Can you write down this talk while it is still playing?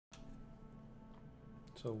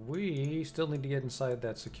So we still need to get inside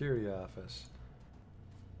that security office.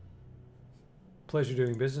 Pleasure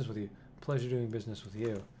doing business with you. Pleasure doing business with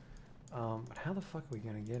you. But how the fuck are we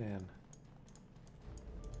gonna get in?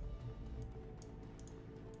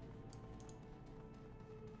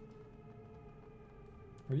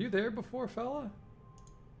 Were you there before, fella?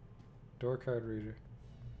 Door card reader.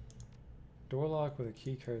 Door lock with a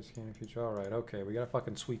key card scanner feature. Alright, okay. We gotta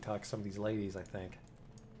fucking sweet talk some of these ladies, I think.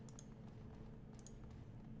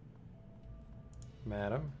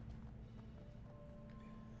 Madam.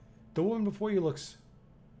 The woman before you looks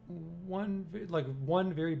one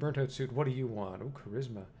very burnt out suit. What do you want? Oh,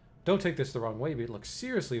 charisma. Don't take this the wrong way, but it looks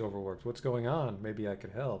seriously overworked. What's going on? Maybe I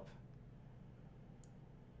could help.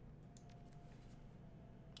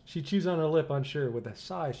 She chews on her lip, unsure. With a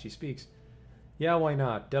sigh, she speaks. Yeah, why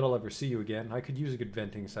not? Dead'll ever see you again. I could use a good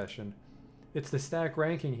venting session. It's the stack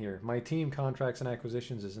ranking here. My team, contracts and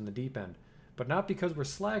acquisitions, is in the deep end. But not because we're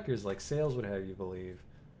slackers like sales would have you believe.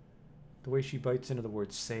 The way she bites into the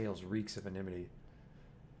word sales reeks of enmity.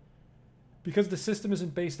 Because the system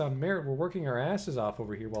isn't based on merit, we're working our asses off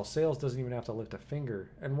over here while sales doesn't even have to lift a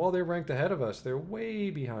finger. And while they're ranked ahead of us, they're way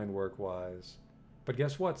behind work-wise. But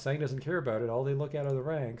guess what? Sang doesn't care about it. All they look at are the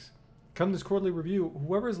ranks. Come this quarterly review,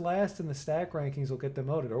 whoever's last in the stack rankings will get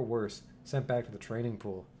demoted, or worse, sent back to the training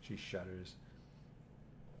pool. She shudders.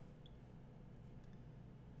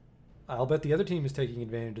 I'll bet the other team is taking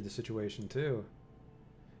advantage of the situation, too.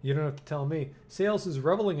 You don't have to tell me. Sales is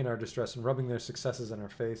reveling in our distress and rubbing their successes in our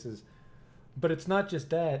faces. But it's not just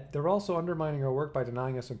that. They're also undermining our work by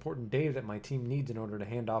denying us important data that my team needs in order to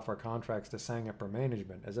hand off our contracts to Sang upper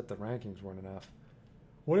management, as if the rankings weren't enough.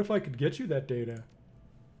 What if I could get you that data?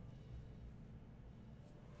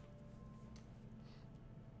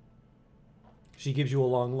 She gives you a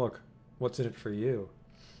long look. What's in it for you?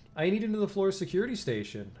 I need into the floor security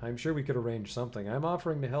station. I'm sure we could arrange something. I'm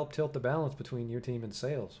offering to help tilt the balance between your team and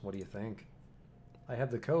sales. What do you think? I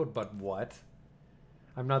have the code, but what?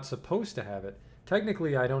 I'm not supposed to have it.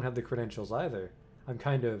 Technically, I don't have the credentials either. I'm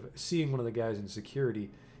kind of seeing one of the guys in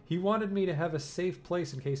security. He wanted me to have a safe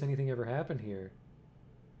place in case anything ever happened here.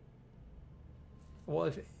 Well,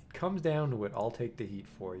 if it comes down to it, I'll take the heat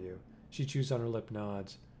for you. She chews on her lip,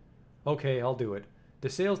 nods. Okay, I'll do it. The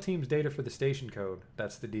sales team's data for the station code.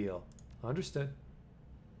 That's the deal. Understood.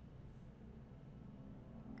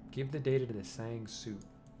 Give the data to the Sang suit.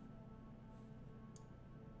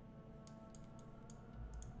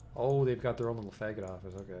 Oh, they've got their own little faggot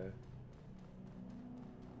office. Okay.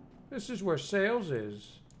 This is where sales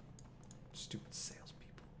is. Stupid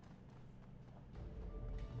salespeople.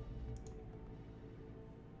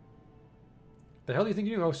 The hell do you think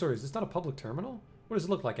you're doing? Oh, sorry. Is this not a public terminal? What does it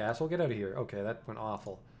look like, asshole? Get out of here. Okay, that went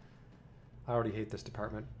awful. I already hate this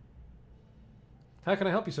department. How can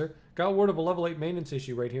I help you, sir? Got word of a level 8 maintenance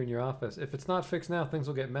issue right here in your office. If it's not fixed now, things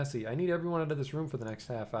will get messy. I need everyone out of this room for the next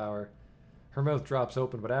half hour. Her mouth drops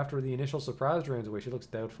open, but after the initial surprise drains away, she looks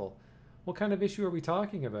doubtful. What kind of issue are we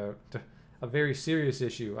talking about? A very serious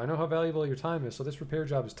issue. I know how valuable your time is, so this repair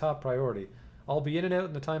job is top priority. I'll be in and out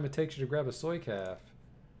in the time it takes you to grab a soy calf.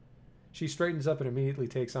 She straightens up and immediately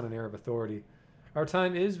takes on an air of authority. Our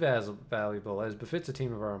time is valuable, as befits a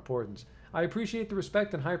team of our importance. I appreciate the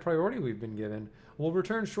respect and high priority we've been given. We'll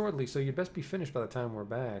return shortly, so you'd best be finished by the time we're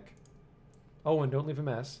back. Oh, and don't leave a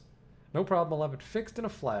mess. No problem, I'll have it fixed in a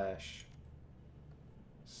flash.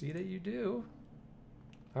 See that you do.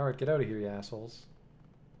 Alright, get out of here, you assholes.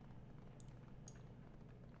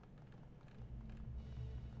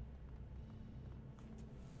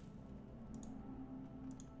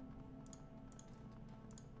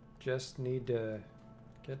 Just need to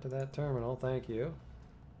get to that terminal, thank you.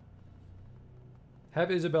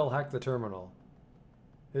 Have Isabel hack the terminal.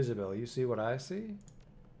 Isabel, you see what I see?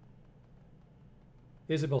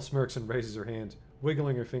 Isabel smirks and raises her hands,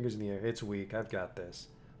 wiggling her fingers in the air. It's weak, I've got this.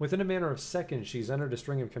 Within a matter of seconds, she's entered a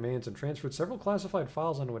string of commands and transferred several classified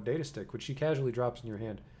files onto a data stick, which she casually drops in your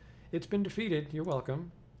hand. It's been defeated, you're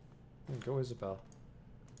welcome. Go Isabel.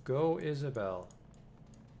 Go Isabel.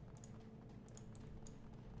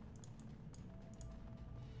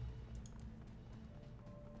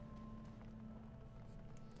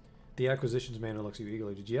 The acquisitions manager looks at you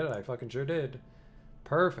eagerly. Did you get it? I fucking sure did.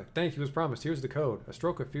 Perfect. Thank you as promised. Here's the code. A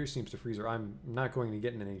stroke of fear seems to freeze her. I'm not going to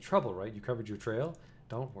get in any trouble, right? You covered your trail?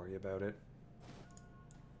 Don't worry about it.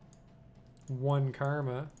 1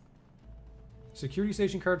 karma. Security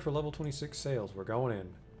station card for level 26 sales. We're going in.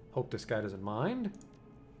 Hope this guy doesn't mind.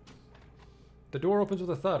 The door opens with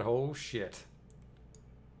a thud. Oh, shit.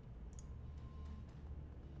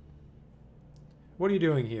 What are you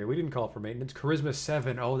doing here? We didn't call for maintenance. Charisma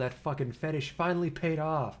 7. Oh, that fucking fetish finally paid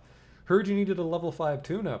off. Heard you needed a level 5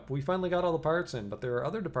 tune-up. We finally got all the parts in, but there are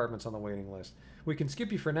other departments on the waiting list. We can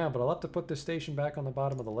skip you for now, but I'll have to put this station back on the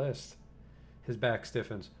bottom of the list. His back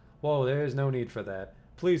stiffens. Whoa, there is no need for that.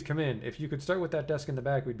 Please come in. If you could start with that desk in the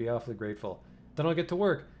back, we'd be awfully grateful. Then I'll get to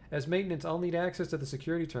work. As maintenance, I'll need access to the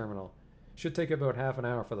security terminal. Should take about half an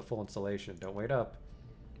hour for the full installation. Don't wait up.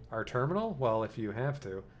 Our terminal? Well, if you have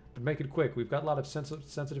to. But make it quick. We've got a lot of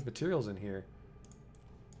sensitive materials in here.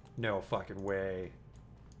 No fucking way.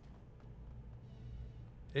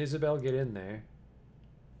 Isabel, get in there.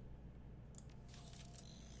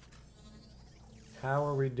 How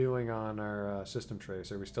are we doing on our system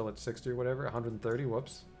trace? Are we still at 60 or whatever? 130?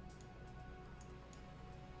 Whoops.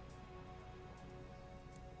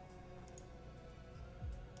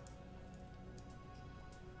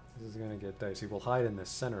 This is gonna get dicey. We'll hide in this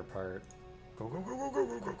center part. Go, go, go, go, go,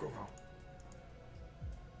 go, go, go, go.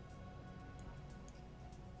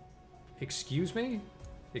 Excuse me?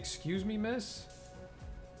 Excuse me, miss?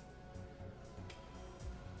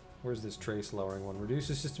 Where's this trace lowering one?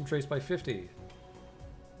 Reduces system trace by 50.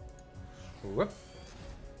 Whoop.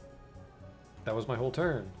 That was my whole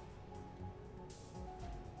turn.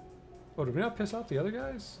 Oh, did we not piss off the other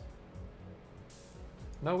guys?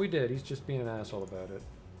 No, we did. He's just being an asshole about it.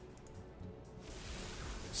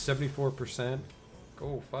 74%.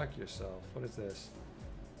 Go fuck yourself. What is this?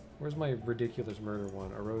 Where's my ridiculous murder one?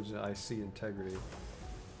 Erodes IC integrity.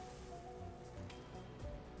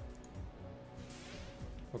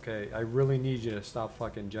 Okay, I really need you to stop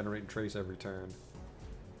fucking generating trace every turn.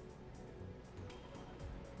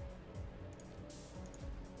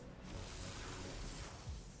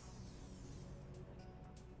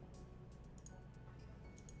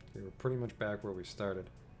 Okay, we're pretty much back where we started.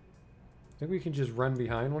 I think we can just run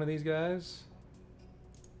behind one of these guys.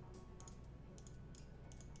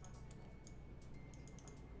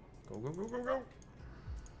 Go, go, go, go, go!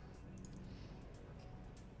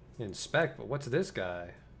 Inspect, but what's this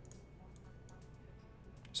guy?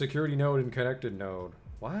 Security node and connected node.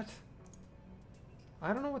 What?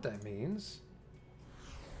 I don't know what that means.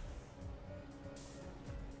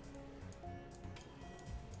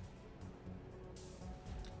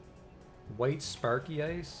 White sparky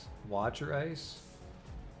ice? Watcher ice?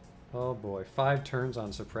 Oh boy, 5 turns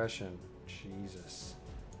on suppression. Jesus.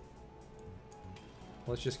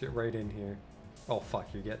 Let's just get right in here. Oh fuck,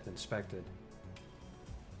 you're getting inspected.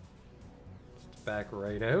 Let's back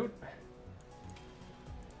right out.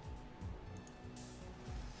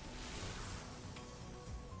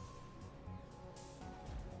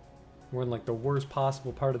 We're in like the worst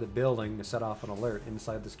possible part of the building to set off an alert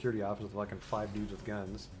inside the security office with fucking 5 dudes with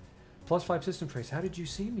guns. Plus 5 system trace. How did you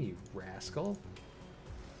see me, you rascal?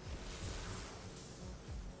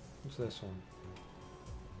 What's this one?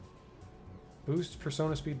 Boost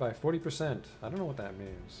persona speed by 40%. I don't know what that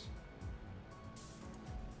means.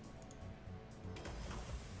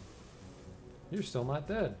 You're still not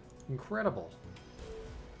dead. Incredible.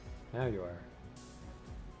 Now you are.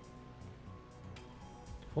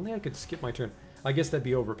 If only I could skip my turn. I guess that'd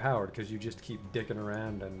be overpowered because you just keep dicking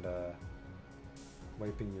around and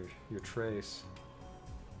wiping your trace.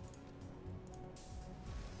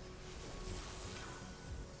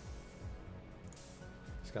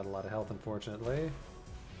 He's got a lot of health, unfortunately.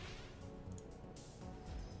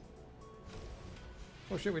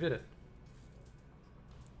 Oh shit, we did it.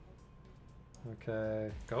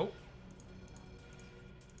 Okay, go.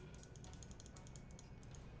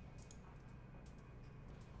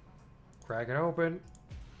 Crack it open.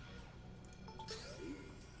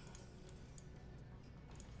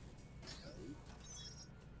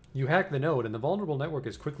 You hack the node, and the vulnerable network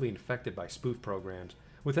is quickly infected by spoof programs.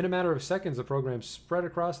 Within a matter of seconds, the programs spread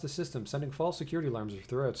across the system, sending false security alarms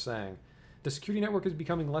throughout Sang. The security network is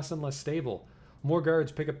becoming less and less stable. More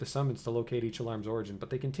guards pick up the summons to locate each alarm's origin, but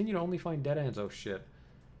they continue to only find dead ends. Oh shit.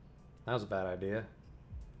 That was a bad idea.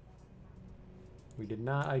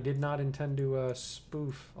 I did not intend to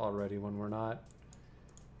spoof already when we're not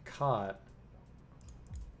caught.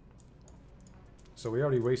 So we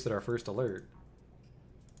already wasted our first alert.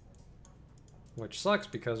 Which sucks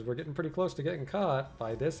because we're getting pretty close to getting caught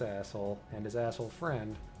by this asshole and his asshole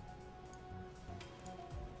friend.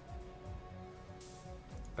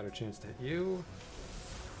 Better chance to hit you,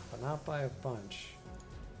 but not by a bunch.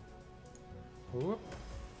 Whoop.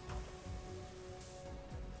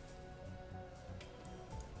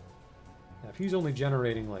 Now, if he's only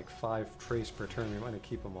generating like 5 trace per turn, we might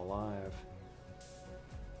keep him alive.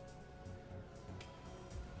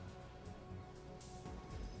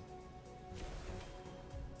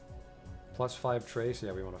 Plus 5 trace?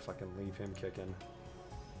 Yeah, we want to fucking leave him kicking.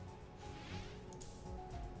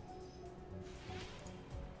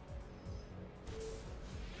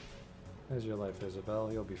 How's your life, Isabel?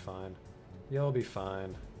 You'll be fine. You'll be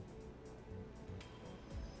fine.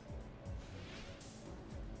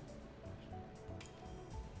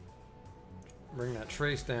 Bring that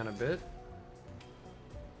trace down a bit.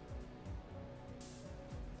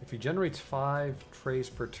 If he generates 5 trace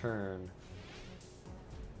per turn...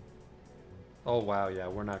 Oh wow, yeah,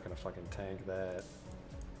 we're not gonna fucking tank that.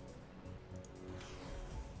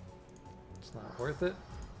 It's not worth it.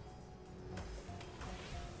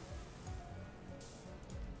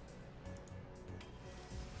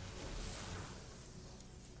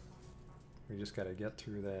 We just gotta get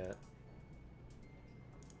through that.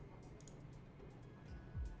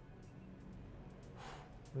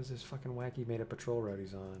 What is this fucking wacky made of patrol road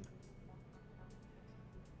he's on?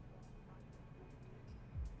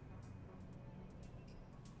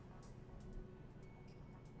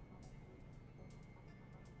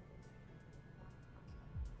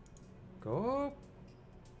 Go.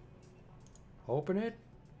 Open it.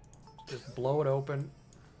 Just blow it open.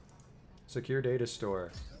 Secure data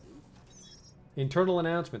store. Internal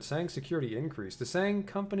announcement. Sang security increased. The Sang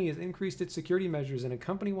company has increased its security measures in a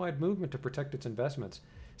company-wide movement to protect its investments.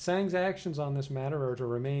 Sang's actions on this matter are to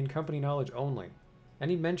remain company knowledge only.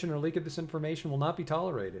 Any mention or leak of this information will not be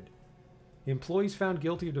tolerated. The employees found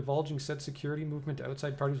guilty of divulging said security movement to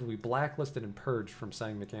outside parties will be blacklisted and purged from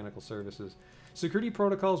Sang Mechanical Services. Security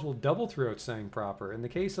protocols will double throughout Sang proper. In the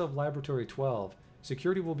case of Laboratory 12,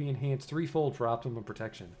 security will be enhanced threefold for optimum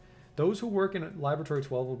protection. Those who work in Laboratory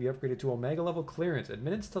 12 will be upgraded to Omega level clearance.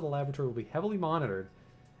 Admittance to the laboratory will be heavily monitored,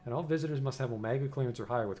 and all visitors must have Omega clearance or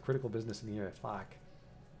higher with critical business in the area. Fuck.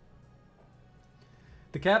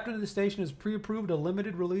 The captain of the station has pre-approved a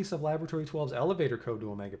limited release of Laboratory 12's elevator code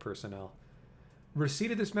to Omega personnel.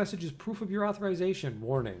 Receipt of this message is proof of your authorization.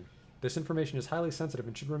 Warning. This information is highly sensitive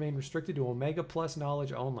and should remain restricted to Omega Plus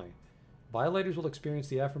knowledge only. Violators will experience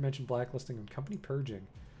the aforementioned blacklisting and company purging.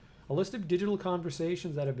 A list of digital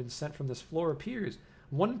conversations that have been sent from this floor appears.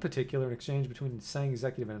 One in particular, an exchange between the Sang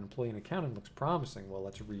executive and an employee in accounting, looks promising. Well,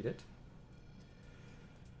 let's read it.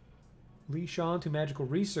 Lee Sean to Magical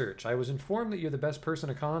Research. I was informed that you're the best person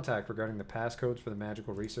to contact regarding the passcodes for the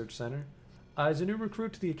Magical Research Center. As a new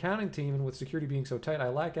recruit to the accounting team, and with security being so tight, I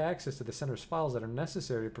lack access to the center's files that are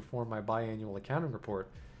necessary to perform my biannual accounting report.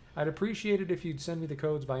 I'd appreciate it if you'd send me the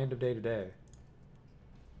codes by end of day today.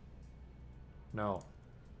 No.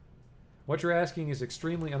 What you're asking is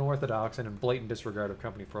extremely unorthodox and in blatant disregard of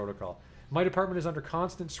company protocol. My department is under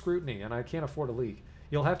constant scrutiny, and I can't afford a leak.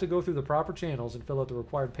 You'll have to go through the proper channels and fill out the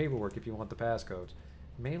required paperwork if you want the passcodes.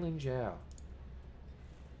 Mei Lin Jiao.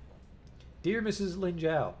 Dear Mrs. Lin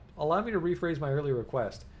Jiao, allow me to rephrase my earlier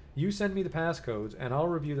request. You send me the passcodes, and I'll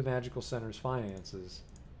review the Magical Center's finances.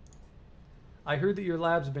 I heard that your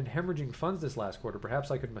labs have been hemorrhaging funds this last quarter.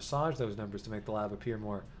 Perhaps I could massage those numbers to make the lab appear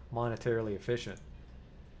more monetarily efficient.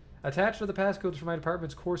 Attached are the passcodes for my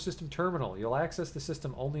department's core system terminal. You'll access the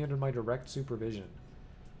system only under my direct supervision.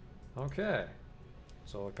 Okay.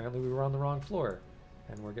 So apparently we were on the wrong floor,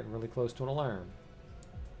 and we're getting really close to an alarm.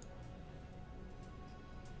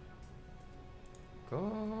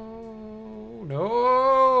 Go.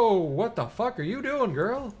 No! What the fuck are you doing,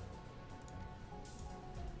 girl?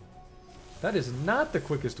 That is not the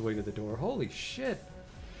quickest way to the door. Holy shit.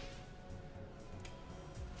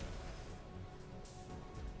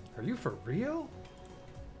 Are you for real?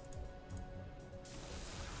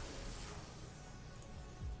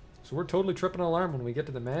 So we're totally tripping an alarm when we get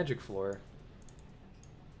to the magic floor.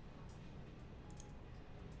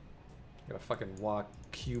 Gotta fucking walk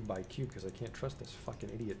cube by cube because I can't trust this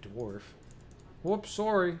fucking idiot dwarf. Whoops,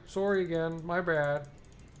 sorry. Sorry again. My bad.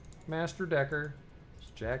 Master Decker.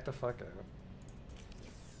 Just jack the fuck out.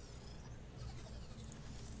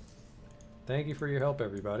 Thank you for your help,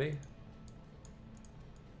 everybody.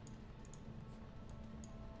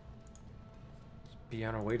 Let's be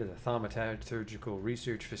on our way to the thaumaturgical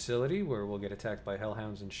research facility where we'll get attacked by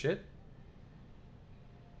hellhounds and shit.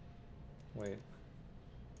 Wait.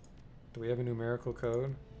 Do we have a numerical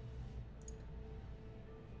code?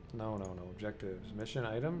 No. Objectives. Mission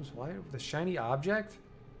items? Why? The shiny object?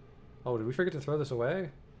 Oh, did we forget to throw this away?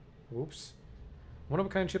 Oops.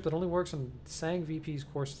 One-of-a-kind chip that only works on Sang VP's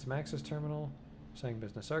core system access terminal. Sang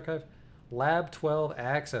Business Archive. Lab 12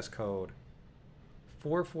 access code.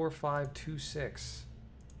 44526.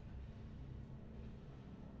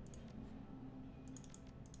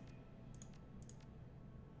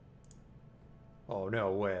 Oh,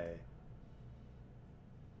 no way.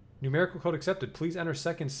 Numerical code accepted. Please enter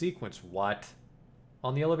second sequence. What?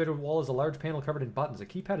 On the elevator wall is a large panel covered in buttons. A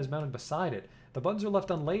keypad is mounted beside it. The buttons are left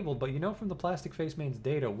unlabeled, but you know from the plastic face main's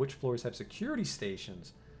data which floors have security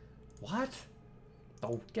stations. What?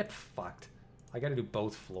 Oh, get fucked. I gotta do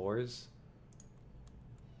both floors.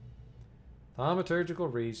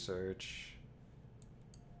 Thaumaturgical research.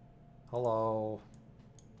 Hello.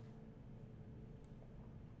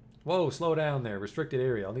 Whoa, slow down there. Restricted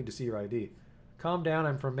area. I'll need to see your ID. Calm down,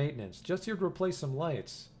 I'm from maintenance. Just here to replace some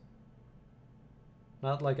lights.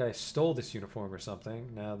 Not like I stole this uniform or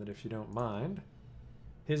something, now that if you don't mind.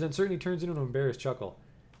 His uncertainty turns into an embarrassed chuckle.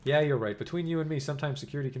 Yeah, you're right. Between you and me, sometimes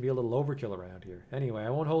security can be a little overkill around here. Anyway, I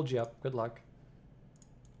won't hold you up. Good luck.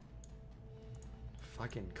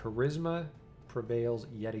 Fucking charisma prevails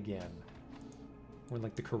yet again. We're in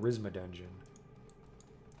like the charisma dungeon.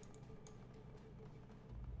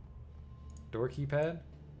 Door keypad?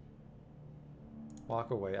 Walk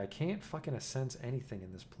away. I can't fucking sense anything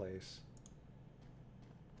in this place.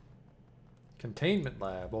 Containment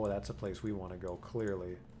lab. Oh, that's a place we want to go,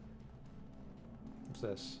 clearly. What's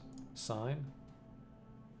this? Sign?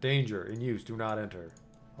 Danger. In use. Do not enter.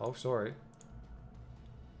 Oh, sorry.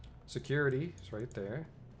 Security is right there.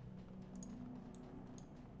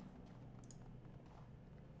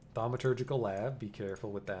 Thaumaturgical lab. Be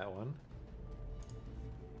careful with that one.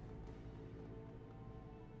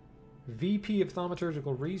 VP of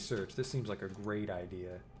Thaumaturgical Research. This seems like a great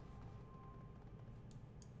idea.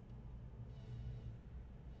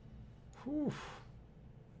 Whew.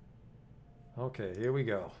 Okay, here we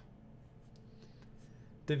go.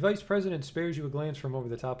 The Vice President spares you a glance from over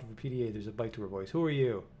the top of a PDA. There's a bite to her voice. Who are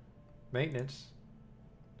you? Maintenance.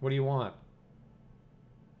 What do you want?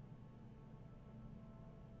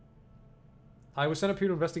 I was sent up here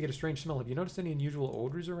to investigate a strange smell. Have you noticed any unusual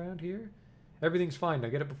odors around here? Everything's fine. Now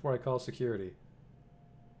get it before I call security.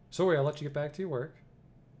 Sorry, I'll let you get back to your work.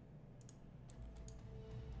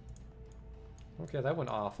 Okay, that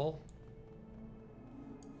went awful.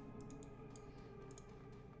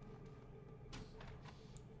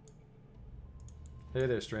 Hey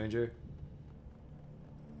there, stranger.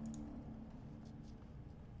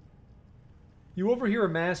 You overhear a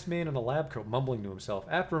masked man in a lab coat mumbling to himself.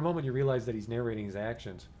 After a moment, you realize that he's narrating his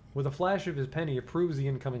actions. With a flash of his pen, he approves the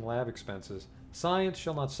incoming lab expenses. Science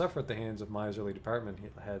shall not suffer at the hands of miserly department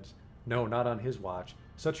heads. No, not on his watch.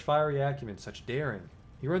 Such fiery acumen, such daring.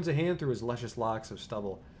 He runs a hand through his luscious locks of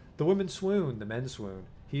stubble. The women swoon, the men swoon.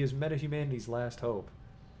 He is meta-humanity's last hope.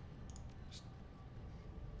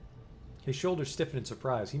 His shoulders stiffen in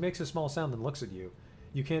surprise. He makes a small sound and looks at you.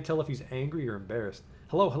 You can't tell if he's angry or embarrassed.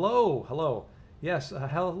 Hello, hello, hello. Yes,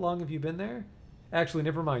 how long have you been there? Actually,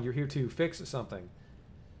 never mind. You're here to fix something.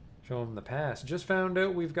 Show him the pass. Just found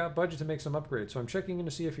out we've got budget to make some upgrades, so I'm checking in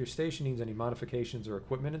to see if your station needs any modifications or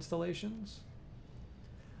equipment installations.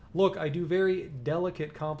 Look, I do very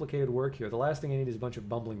delicate, complicated work here. The last thing I need is a bunch of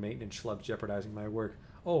bumbling maintenance schlubs jeopardizing my work.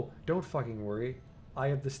 Oh, don't fucking worry. I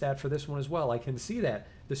have the stat for this one as well. I can see that.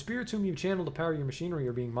 The spirits whom you channel to power your machinery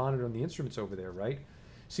are being monitored on the instruments over there, right?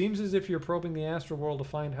 Seems as if you're probing the astral world to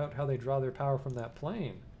find out how they draw their power from that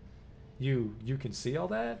plane. You can see all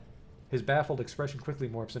that? His baffled expression quickly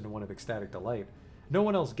morphs into one of ecstatic delight. No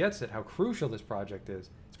one else gets it, how crucial this project is.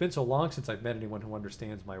 It's been so long since I've met anyone who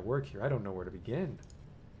understands my work here. I don't know where to begin.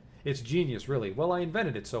 It's genius, really. Well, I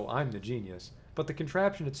invented it, so I'm the genius. But the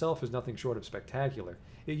contraption itself is nothing short of spectacular.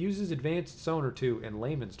 It uses advanced sonar to, in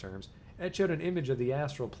layman's terms, etch out an image of the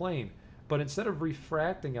astral plane, but instead of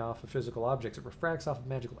refracting off of physical objects, it refracts off of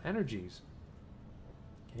magical energies.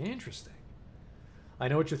 Interesting. I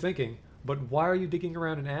know what you're thinking, but why are you digging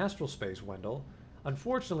around in astral space, Wendell?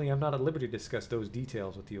 Unfortunately, I'm not at liberty to discuss those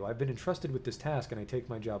details with you. I've been entrusted with this task, and I take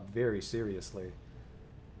my job very seriously.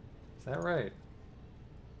 Is that right?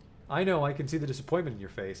 I know, I can see the disappointment in your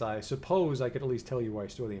face. I suppose I could at least tell you where I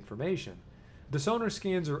store the information. The sonar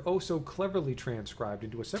scans are oh so cleverly transcribed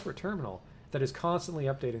into a separate terminal that is constantly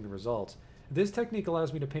updating the results. This technique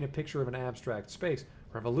allows me to paint a picture of an abstract space.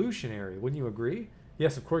 Revolutionary, wouldn't you agree?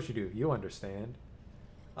 Yes, of course you do. You understand.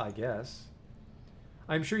 I guess.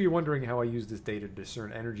 I'm sure you're wondering how I use this data to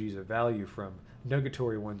discern energies of value from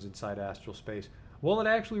nugatory ones inside astral space. Well, it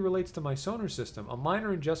actually relates to my sonar system. A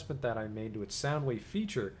minor adjustment that I made to its sound wave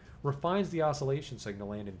feature refines the oscillation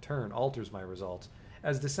signal and, in turn, alters my results.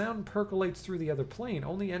 As the sound percolates through the other plane,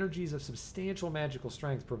 only energies of substantial magical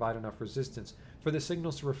strength provide enough resistance for the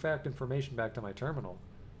signals to refract information back to my terminal.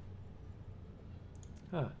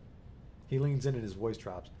 Huh. He leans in and his voice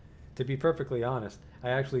drops. To be perfectly honest, I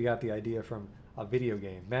actually got the idea from a video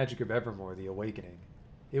game, Magic of Evermore, The Awakening.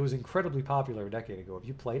 It was incredibly popular a decade ago. Have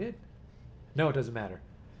you played it? No, it doesn't matter.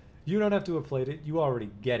 You don't have to have played it. You already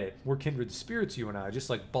get it. We're kindred spirits, you and I, just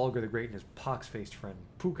like Bulgur the Great and his pox-faced friend,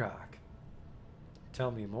 Pukak.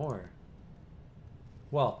 Tell me more.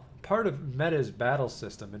 Well, part of Meta's battle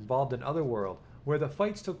system involved an otherworld where the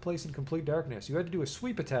fights took place in complete darkness. You had to do a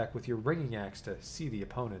sweep attack with your ringing axe to see the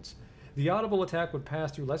opponents. The audible attack would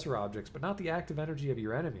pass through lesser objects, but not the active energy of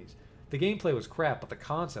your enemies. The gameplay was crap, but the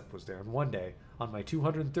concept was there, and one day, on my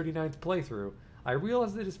 239th playthrough, I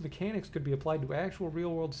realized that its mechanics could be applied to actual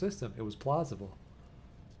real-world system. It was plausible.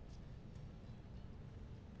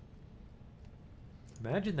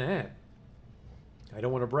 Imagine that. I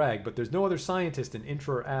don't want to brag, but there's no other scientist in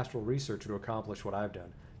intra or astral research to accomplish what I've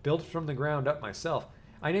done. Built from the ground up myself.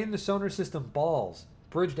 I named the sonar system BALLS,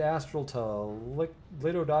 Bridged Astral to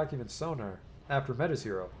Lido-Document Sonar, after Meta's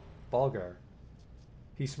hero, Balgar.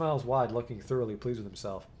 He smiles wide, looking thoroughly pleased with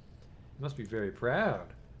himself. He must be very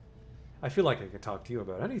proud. I feel like I could talk to you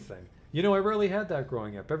about anything. You know, I rarely had that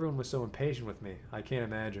growing up. Everyone was so impatient with me. I can't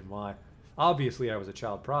imagine why. Obviously, I was a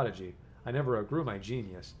child prodigy. I never outgrew my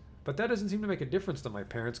genius. But that doesn't seem to make a difference to my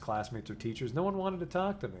parents, classmates, or teachers. No one wanted to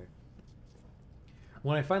talk to me.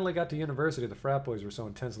 When I finally got to university, the frat boys were so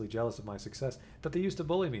intensely jealous of my success that they used to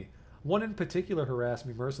bully me. One in particular harassed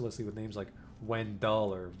me mercilessly with names like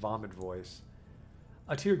Wendell or Vomit Voice.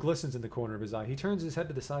 A tear glistens in the corner of his eye. He turns his head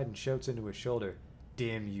to the side and shouts into his shoulder,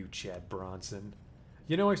 "Damn you, Chad Bronson."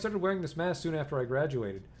 You know, I started wearing this mask soon after I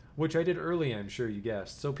graduated, which I did early, I'm sure you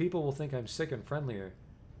guessed, so people will think I'm sick and friendlier.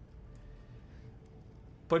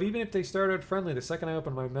 But even if they start out friendly, the second I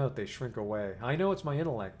open my mouth, they shrink away. I know it's my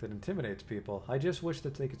intellect that intimidates people. I just wish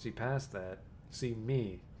that they could see past that. See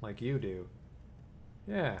me, like you do.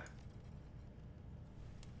 Yeah.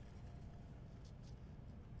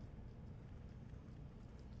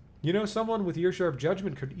 You know, someone with your sharp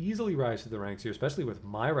judgment could easily rise to the ranks here, especially with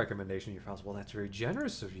my recommendation in your files. Well, that's very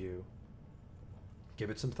generous of you. Give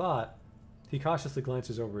it some thought. He cautiously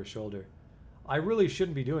glances over his shoulder. I really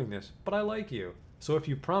shouldn't be doing this, but I like you. So if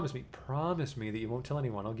you promise me that you won't tell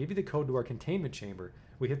anyone, I'll give you the code to our containment chamber.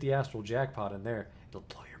 We hit the astral jackpot in there. It'll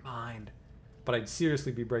blow your mind. But I'd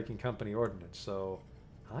seriously be breaking company ordinance, so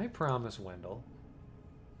I promise, Wendell.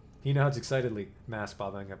 He nods excitedly, mask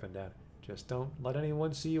bobbing up and down. Just don't let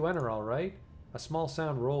anyone see you enter, all right? A small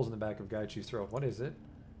sound rolls in the back of Gaichi's throat. What is it?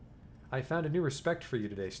 I found a new respect for you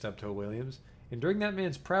today, Stubtoe Williams. Enduring that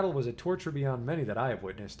man's prattle was a torture beyond many that I have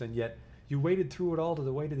witnessed, and yet you waded through it all to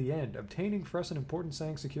the way to the end, obtaining for us an important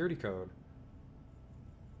Sang security code.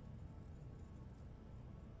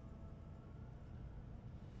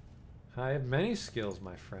 I have many skills,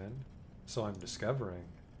 my friend. So I'm discovering.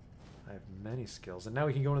 I have many skills. And now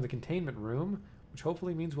we can go into the containment room, which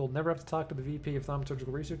hopefully means we'll never have to talk to the VP of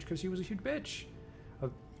Thaumaturgical Research because he was a huge bitch.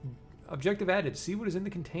 Objective added. See what is in the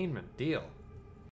containment. Deal.